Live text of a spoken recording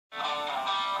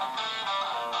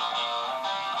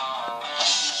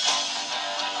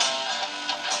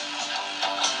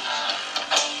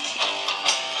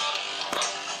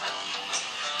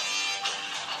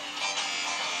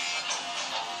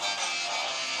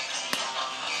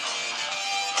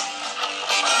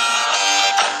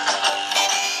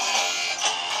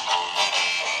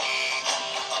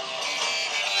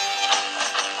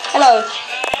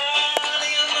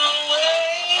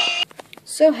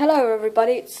So hello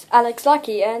everybody, it's Alex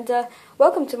Lucky and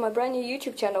welcome to my brand new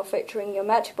YouTube channel featuring your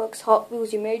Matchbox, Hot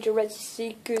Wheels, your Major Red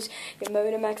Seekers, your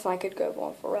Monamax, and I could go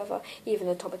on forever, even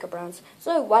Atomica brands.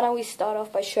 So why don't we start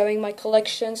off by showing my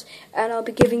collections, and I'll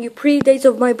be giving you pre-dates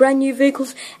of my brand new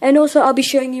vehicles, and also I'll be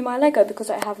showing you my Lego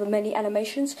because I have many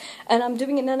animations, and I'm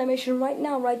doing an animation right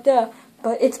now, right there.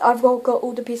 But I've got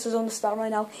all the pieces on the start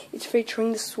right now. It's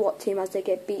featuring the SWAT team as they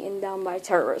get beaten down by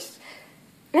terrorists.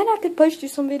 And I could post you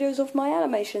some videos of my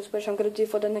animations, which I'm going to do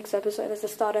for the next episode as the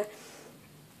starter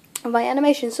of my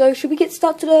animation. So, should we get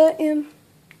started to the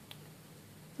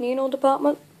Nino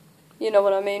department? You know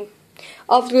what I mean.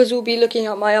 Afterwards, we'll be looking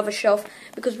at my other shelf,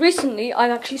 because recently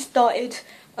I've actually started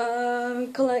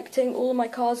collecting all of my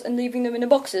cars and leaving them in the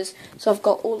boxes. So I've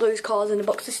got all those cars in the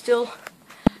boxes still.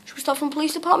 Should we start from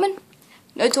police department?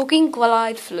 No talking,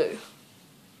 Glide Flu.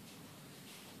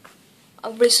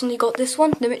 I've recently got this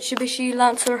one, the Mitsubishi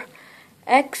Lancer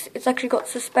X. It's actually got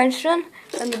suspension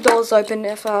and the doors open.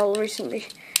 If I'll recently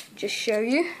just show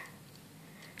you.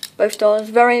 Both doors,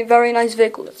 very nice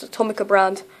vehicle. It's Atomica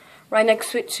brand. Right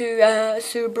next to it to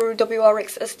Subaru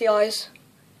WRX STIs.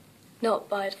 Not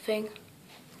by the thing.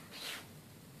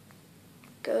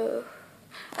 Go.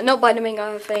 And not by the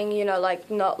main thing, you know,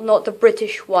 like not the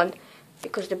British one.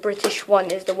 Because the British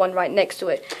one is the one right next to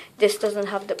it. This doesn't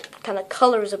have the kind of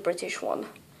color as a British one.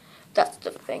 That's the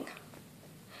thing.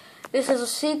 This is a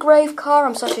Seagrave car.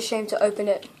 I'm such ashamed to open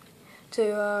it.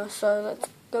 So let's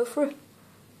go through.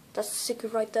 That's the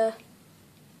secret right there.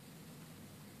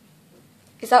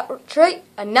 Is that right?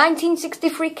 A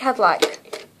 1963 Cadillac.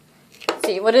 Let's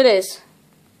see what it is.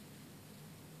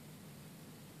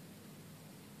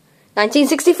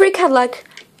 1963 Cadillac.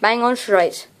 Bang on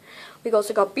straight. We've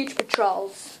also got Beach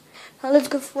Patrols. Now let's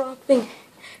go for our thing.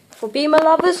 For BMW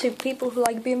lovers, people who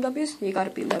like BMWs, you got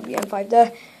a BMW M5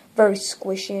 there. Very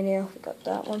squishy in here. We got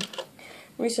that one.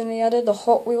 Recently added the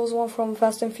Hot Wheels one from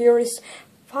Fast and Furious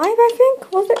 5, I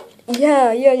think, was it?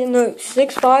 Yeah, you know,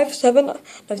 6, 5, 7. No,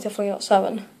 definitely not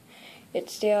 7.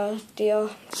 It's the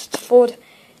Ford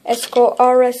Escort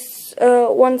RS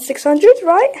 1600,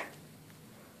 right?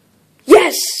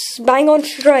 Yes, bang on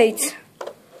straight.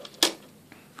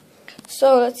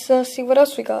 So let's see what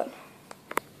else we got.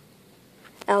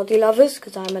 Audi lovers,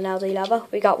 because I'm an Audi lover.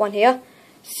 We got one here.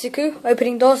 Siku,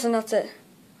 opening doors, and that's it.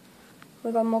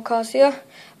 We got more cars here.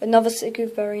 Another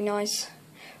Siku, very nice.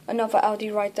 Another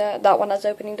Audi right there. That one has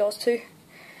opening doors too.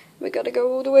 We gotta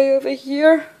go all the way over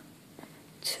here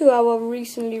to our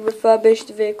recently refurbished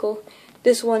vehicle.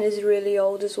 This one is really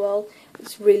old as well.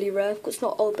 It's really rare. It's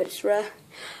not old, but it's rare.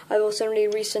 I've also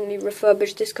recently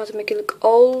refurbished this car to make it look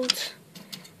old.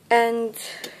 And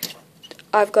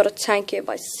I've got a tank here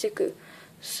by Siku.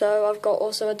 So I've got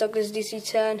also a Douglas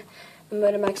DC-10, a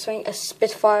Monamax thing, a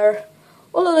Spitfire,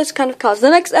 all of those kind of cars. The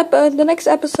next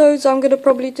episodes I'm gonna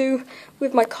probably do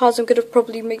with my cars. I'm gonna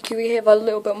probably make you have a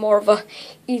little bit more of a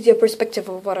easier perspective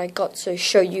of what I got, so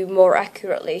show you more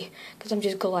accurately. Because I'm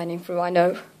just gliding through. I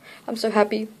know. I'm so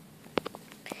happy.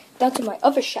 Down to my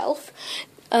other shelf.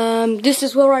 This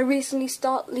is where I recently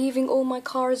start leaving all my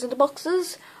cars in the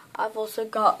boxes. I've also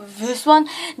got this one,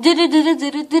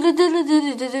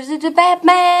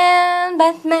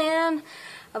 Batman.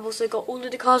 I've also got all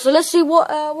of the cars. So let's see what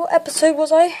episode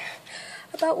was I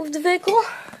about with the vehicle.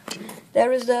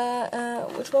 There is the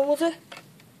which one was it?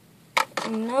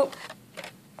 Nope.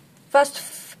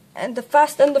 Fast and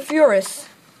the Furious.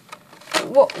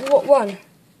 What one?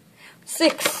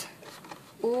 6.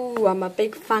 Ooh, I'm a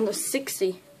big fan of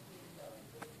 60.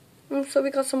 So we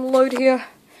got some load here.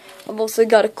 I've also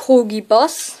got a Corgi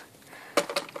bus.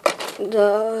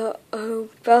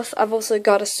 I've also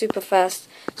got a Super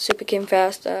Kim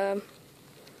Fast.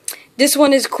 This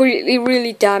one is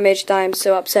really damaged. I am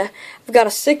so upset. I've got a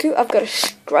Siku. I've got a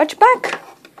Stretchback.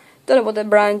 Don't know what the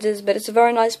brand is, but it's a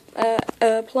very nice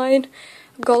plane.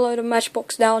 I've got a load of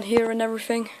Matchbox down here and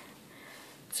everything.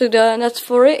 So that's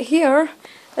for it here.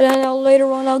 And then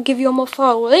later on I'll give you more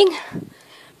following.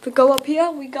 If we go up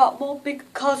here, we got more big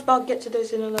cars, but I'll get to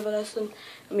those in another lesson.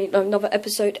 Another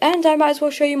episode. And I might as well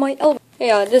show you my elevator.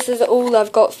 Yeah, this is all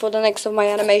I've got for the next of my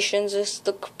animations. This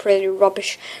look pretty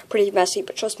rubbish, pretty messy,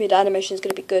 but trust me, the animation is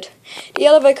going to be good. The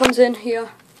elevator comes in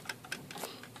here.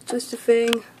 Twist the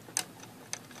thing.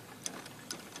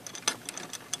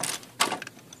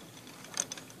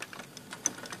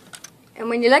 And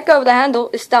when you let go of the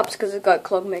handle, it stops because it's got a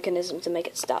clog mechanism to make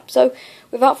it stop. So,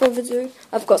 without further ado,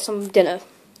 I've got some dinner.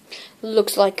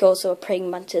 Looks like also a praying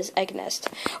mantis egg nest.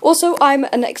 Also, I'm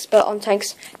an expert on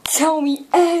tanks. Tell me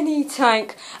any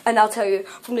tank, and I'll tell you.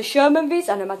 From the Sherman Vs,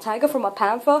 I know my Tiger. From my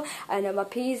Panther, I know my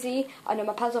PZ. I know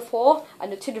my Panzer IV. I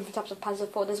know 2 different types of Panzer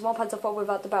IV. There's one Panzer IV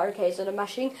without the barricades or the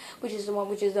mashing, which is the one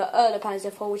which is the early Panzer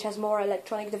IV, which has more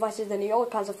electronic devices than the old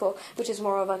Panzer IV, which is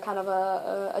more of a kind of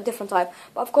a different type.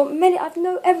 But I've got many. I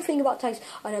know everything about tanks.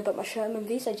 I know about my Sherman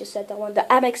Vs. I just said that one. The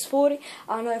MX40.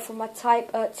 I know from my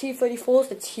type T-34s.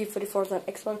 The T-34 is an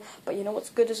excellent, but you know what's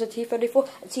good as a T-34?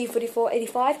 A T-34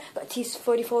 85, but a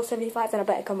T-34 75, then I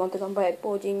better come on because I'm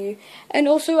boarding you. And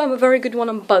also, I'm a very good one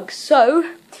on bugs.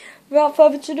 So, without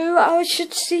further ado, I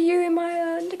should see you in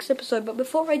my next episode. But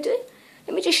before I do,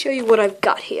 let me just show you what I've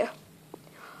got here.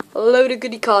 A load of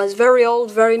goodie cars, very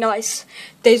old, very nice.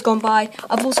 Days gone by.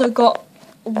 I've also got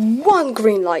one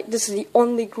green light. This is the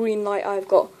only green light I've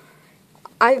got.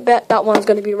 I bet that one's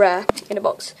going to be rare in a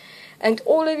box. And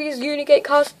all of these Unigate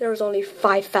cars, there is only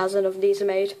 5,000 of these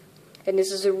made. And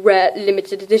this is a rare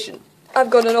limited edition. I've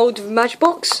got an old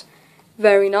Matchbox,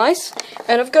 very nice.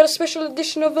 And I've got a special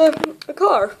edition of a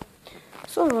car.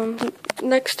 So,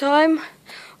 next time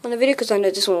on the video, because I know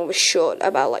this one was short,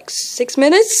 about like 6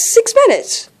 minutes. 6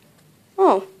 minutes!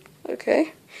 Oh,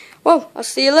 okay. Well, I'll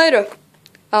see you later,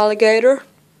 alligator.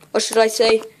 Or should I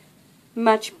say,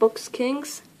 Matchbox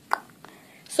Kings.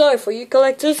 So, for you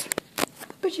collectors,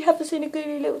 but you haven't seen a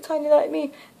goody little tiny like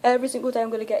me. Every single day I'm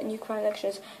going to get new Crown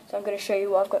Elections. So I'm going to show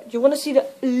you what I've got. Do you want to see the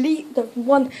elite, the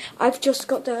one I've just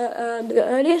got the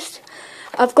earliest?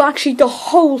 I've got actually the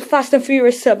whole Fast and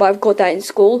Furious set, but I've got that in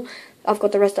school. I've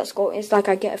got the rest at school. It's like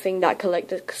I get a thing that I collect.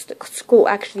 The school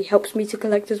actually helps me to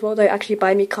collect as well. They actually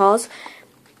buy me cars.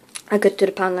 I go to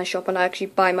the Poundland shop and I actually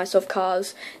buy myself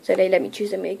cars. So they let me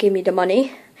choose them and give me the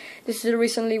money. This is the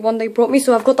recently one they brought me,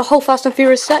 so I've got the whole Fast and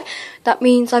Furious set. That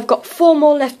means I've got 4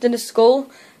 more left in the school.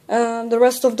 The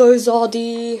rest of those are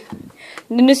the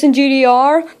Nissan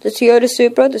GTR, the Toyota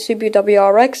Supra, the Subaru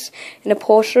WRX, and the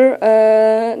Porsche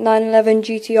 911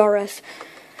 GTRS.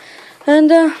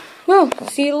 And, well,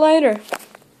 see you later.